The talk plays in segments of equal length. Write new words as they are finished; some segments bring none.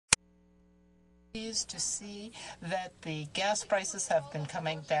Pleased to see that the gas prices have been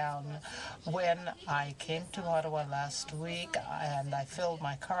coming down. When I came to Ottawa last week and I filled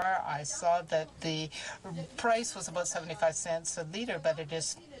my car, I saw that the price was about 75 cents a liter, but it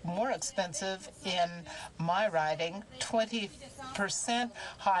is more expensive in my riding, 20%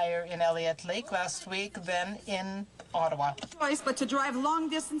 higher in Elliott Lake last week than in Ottawa. Choice but to drive long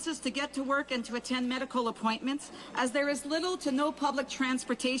distances to get to work and to attend medical appointments, as there is little to no public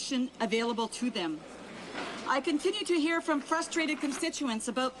transportation available to them. I continue to hear from frustrated constituents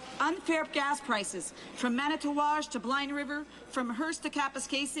about unfair gas prices, from Manitoulin to Blind River, from Hearst to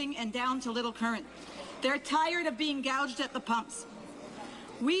Kapuskasing, and down to Little Current. They're tired of being gouged at the pumps.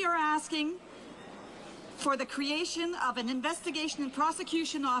 We are asking for the creation of an investigation and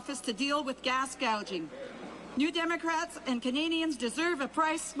prosecution office to deal with gas gouging. New Democrats and Canadians deserve a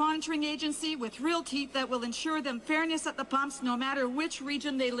price monitoring agency with real teeth that will ensure them fairness at the pumps no matter which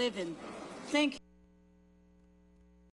region they live in. Thank you.